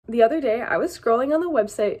The other day, I was scrolling on the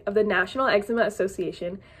website of the National Eczema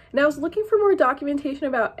Association, and I was looking for more documentation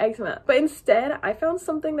about eczema, but instead, I found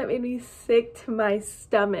something that made me sick to my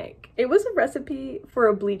stomach. It was a recipe for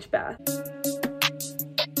a bleach bath.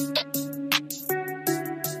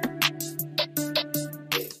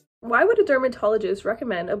 Why would a dermatologist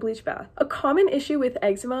recommend a bleach bath? A common issue with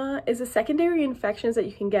eczema is the secondary infections that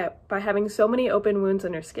you can get by having so many open wounds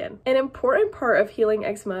on your skin. An important part of healing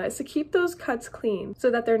eczema is to keep those cuts clean so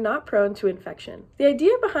that they're not prone to infection. The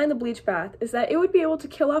idea behind the bleach bath is that it would be able to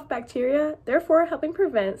kill off bacteria, therefore helping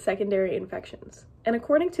prevent secondary infections. And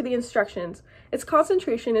according to the instructions, its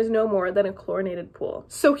concentration is no more than a chlorinated pool.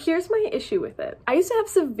 So here's my issue with it. I used to have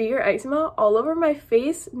severe eczema all over my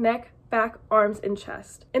face, neck, back, arms, and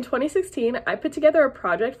chest. In 2016, I put together a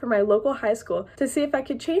project for my local high school to see if I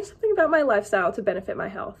could change something about my lifestyle to benefit my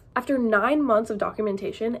health. After 9 months of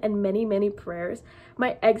documentation and many prayers,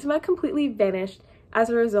 my eczema completely vanished as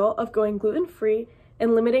a result of going gluten-free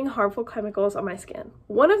and limiting harmful chemicals on my skin.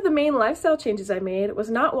 One of the main lifestyle changes I made was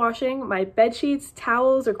not washing my bed sheets,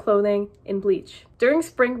 towels, or clothing in bleach. During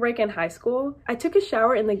spring break in high school, I took a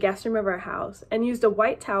shower in the guest room of our house and used a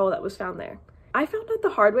white towel that was found there. I found out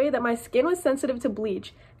the hard way that my skin was sensitive to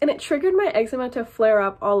bleach, and it triggered my eczema to flare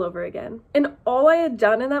up all over again. And all I had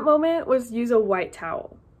done in that moment was use a white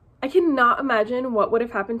towel. I cannot imagine what would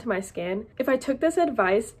have happened to my skin if I took this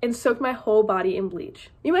advice and soaked my whole body in bleach.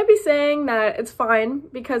 You might be saying that it's fine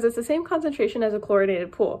because it's the same concentration as a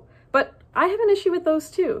chlorinated pool, but I have an issue with those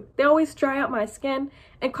too. They always dry out my skin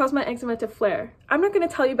and cause my eczema to flare. I'm not going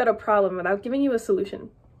to tell you about a problem without giving you a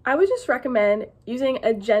solution. I would just recommend using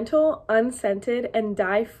a gentle, unscented, and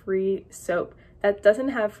dye-free soap that doesn't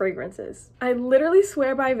have fragrances. I literally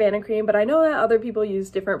swear by Vanicream, but I know that other people use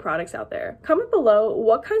different products out there. Comment below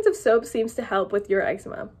what kinds of soap seems to help with your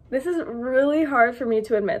eczema. This is really hard for me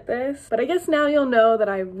to admit this, but I guess now you'll know that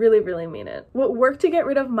I really mean it. What worked to get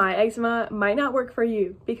rid of my eczema might not work for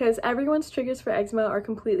you because everyone's triggers for eczema are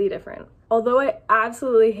completely different. Although I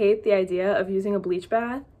absolutely hate the idea of using a bleach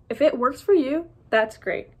bath, if it works for you, that's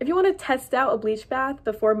great. If you want to test out a bleach bath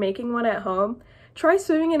before making one at home, try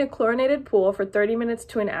swimming in a chlorinated pool for 30 minutes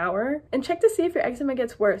to an hour and check to see if your eczema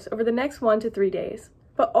gets worse over the next 1 to 3 days.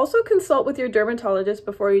 But also consult with your dermatologist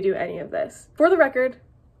before you do any of this. For the record,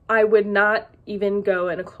 I would not even go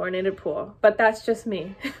in a chlorinated pool, but that's just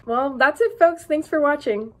me. Well, that's it folks, thanks for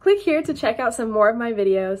watching. Click here to check out some more of my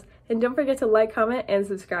videos and don't forget to like, comment, and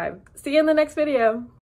subscribe. See you in the next video.